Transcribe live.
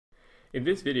In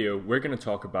this video, we're going to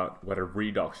talk about what a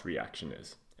redox reaction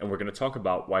is, and we're going to talk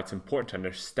about why it's important to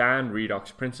understand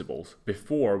redox principles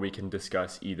before we can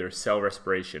discuss either cell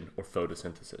respiration or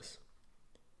photosynthesis.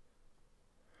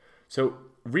 So,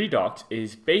 redox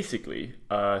is basically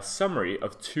a summary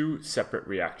of two separate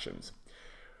reactions: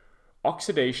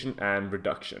 oxidation and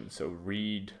reduction. So,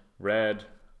 red,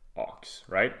 ox,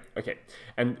 right? Okay,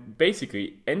 and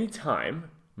basically,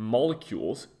 anytime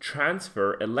molecules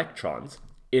transfer electrons,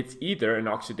 it's either an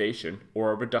oxidation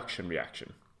or a reduction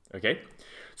reaction, okay?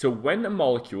 So when a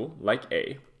molecule, like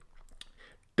A,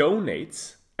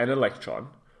 donates an electron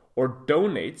or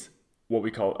donates what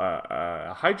we call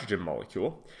a hydrogen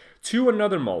molecule to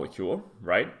another molecule,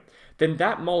 right? Then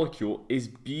that molecule is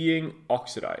being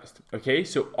oxidized, okay?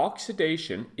 So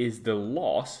oxidation is the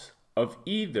loss of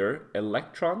either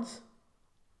electrons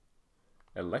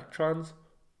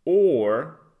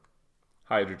or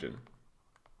hydrogen.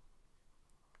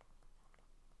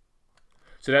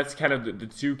 So that's kind of the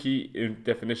two key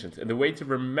definitions. And the way to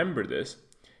remember this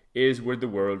is with the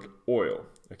word oil,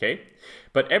 okay?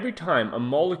 But every time a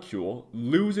molecule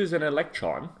loses an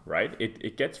electron, right,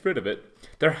 it gets rid of it,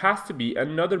 there has to be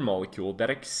another molecule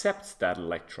that accepts that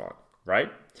electron,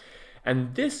 right?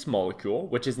 And this molecule,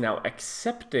 which is now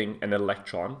accepting an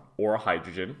electron or a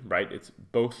hydrogen, right, it's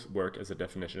both work as a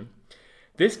definition,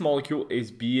 this molecule is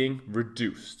being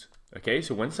reduced. Okay,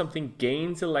 so when something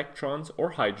gains electrons or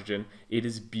hydrogen, it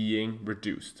is being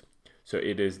reduced. So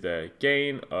it is the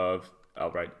gain of,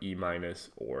 I'll write E minus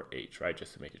or H, right,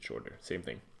 just to make it shorter, same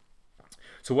thing.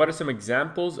 So what are some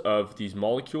examples of these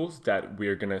molecules that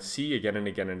we're going to see again and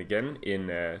again and again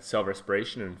in cell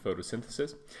respiration and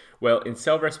photosynthesis? Well, in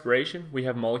cell respiration, we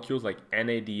have molecules like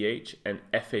NADH and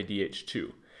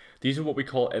FADH2. These are what we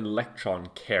call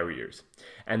electron carriers,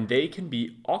 and they can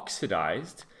be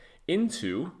oxidized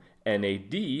into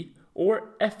NAD or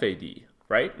FAD,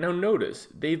 right? Now notice,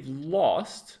 they've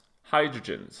lost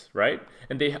hydrogens, right?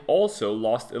 And they also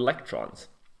lost electrons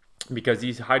because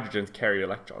these hydrogens carry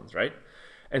electrons, right?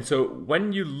 And so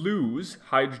when you lose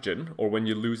hydrogen or when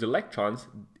you lose electrons,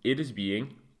 it is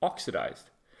being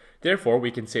oxidized. Therefore, we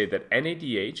can say that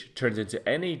NADH turns into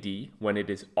NAD when it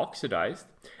is oxidized,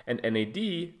 and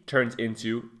NAD turns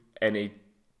into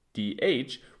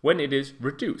NADH when it is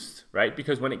reduced, right?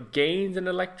 Because when it gains an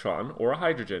electron or a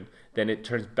hydrogen, then it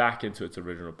turns back into its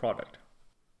original product.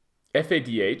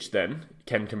 FADH then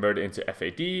can convert into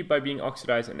FAD by being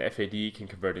oxidized, and FAD can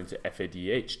convert into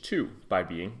FADH2 by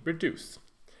being reduced.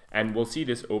 And we'll see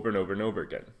this over and over and over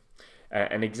again.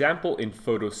 An example in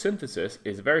photosynthesis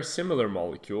is a very similar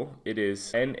molecule. It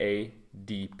is NADPH,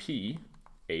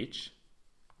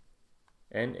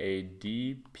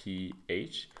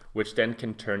 which then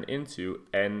can turn into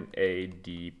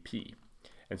NADP.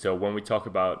 And so when we talk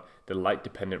about the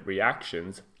light-dependent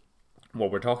reactions,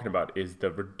 what we're talking about is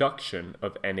the reduction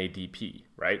of NADP,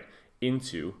 right,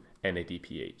 into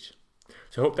NADPH.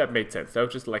 So I hope that made sense. That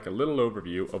was just like a little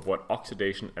overview of what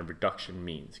oxidation and reduction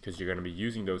means, because you're going to be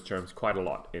using those terms quite a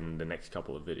lot in the next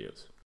couple of videos.